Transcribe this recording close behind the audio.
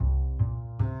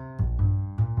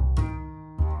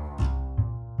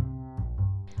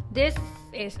This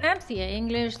is MCA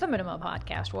English, the Minimal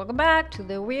Podcast. Welcome back to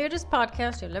the weirdest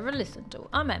podcast you'll ever listen to.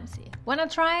 I'm MC. Wanna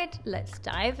try it? Let's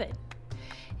dive in.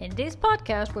 In this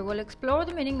podcast, we will explore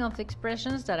the meaning of the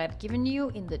expressions that I've given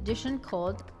you in the edition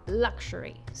called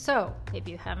luxury. So, if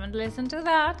you haven't listened to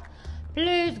that,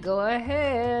 please go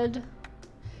ahead.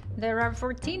 There are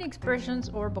 14 expressions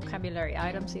or vocabulary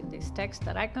items in this text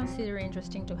that I consider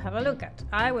interesting to have a look at.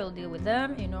 I will deal with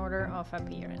them in order of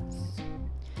appearance.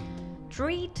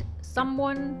 Treat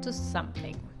someone to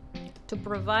something. To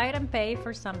provide and pay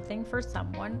for something for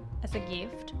someone as a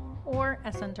gift or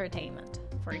as entertainment.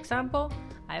 For example,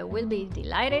 I will be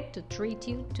delighted to treat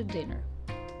you to dinner.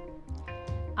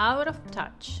 Out of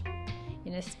touch.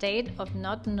 In a state of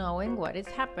not knowing what is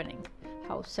happening,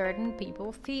 how certain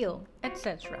people feel,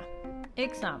 etc.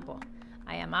 Example,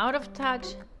 I am out of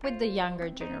touch with the younger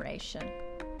generation.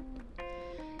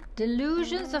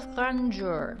 Delusions of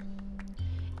grandeur.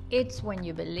 It's when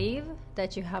you believe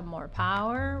that you have more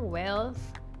power,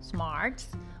 wealth, smarts,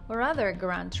 or other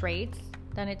grand traits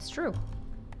than it's true.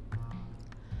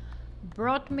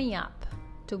 Brought me up.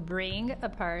 To bring a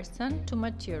person to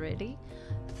maturity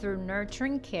through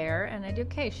nurturing care and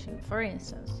education. For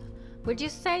instance, would you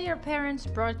say your parents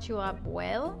brought you up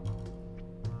well?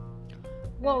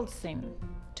 Waltzing.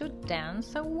 To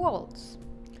dance a waltz.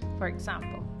 For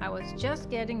example, I was just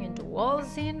getting into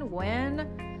waltzing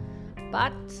when,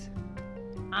 but,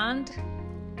 and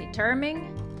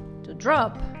determined to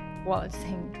drop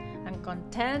waltzing and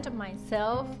content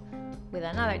myself with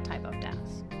another type of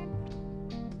dance.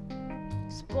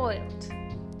 Spoiled.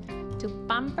 To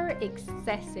pamper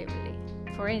excessively.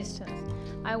 For instance,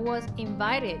 I was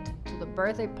invited to the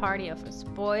birthday party of a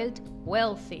spoiled,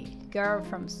 wealthy girl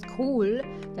from school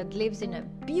that lives in a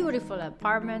beautiful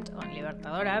apartment on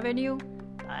Libertador Avenue,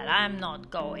 but I'm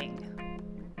not going.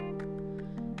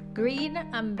 Grin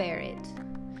and bear it.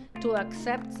 To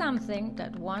accept something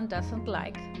that one doesn't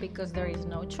like because there is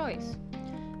no choice.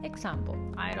 Example,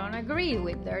 I don't agree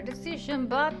with their decision,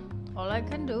 but all I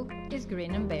can do is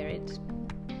grin and bear it.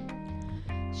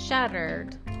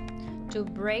 Shattered. To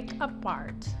break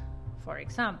apart. For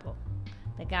example,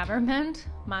 the government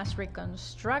must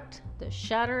reconstruct the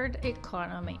shattered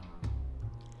economy.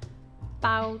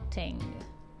 Pouting.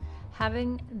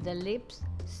 Having the lips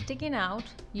sticking out,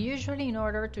 usually in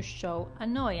order to show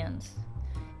annoyance.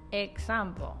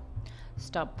 Example,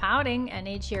 stop pouting and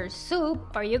eat your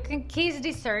soup or you can kiss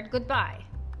dessert goodbye.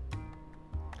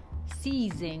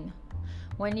 Seizing.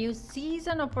 When you seize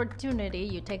an opportunity,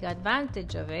 you take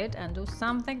advantage of it and do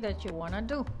something that you want to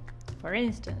do. For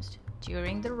instance,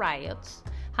 during the riots,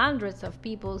 hundreds of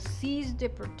people seized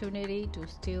the opportunity to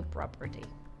steal property.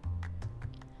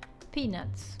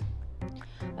 Peanuts.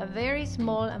 A very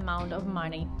small amount of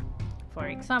money. For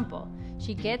example,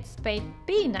 she gets paid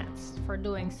peanuts for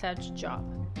doing such job.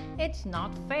 It's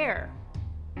not fair.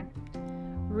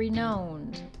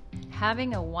 Renowned.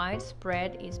 Having a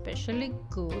widespread, especially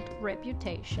good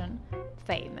reputation,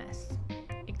 famous.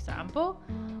 Example,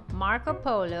 Marco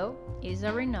Polo is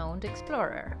a renowned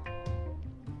explorer.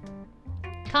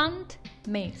 Can't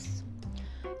miss.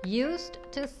 Used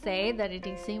to say that it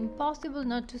is impossible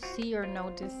not to see or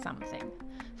notice something.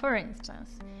 For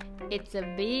instance, it's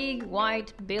a big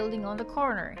white building on the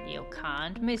corner. You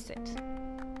can't miss it.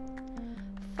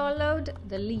 Followed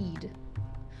the lead.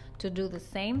 To do the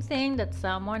same thing that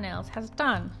someone else has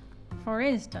done. For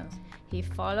instance, he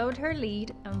followed her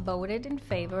lead and voted in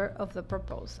favor of the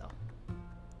proposal.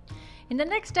 In the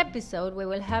next episode, we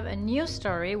will have a new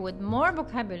story with more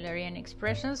vocabulary and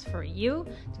expressions for you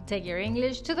to take your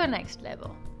English to the next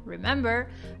level. Remember,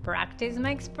 practice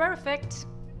makes perfect.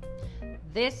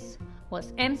 This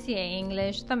was MCA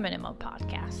English, the Minimal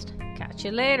Podcast. Catch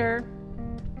you later.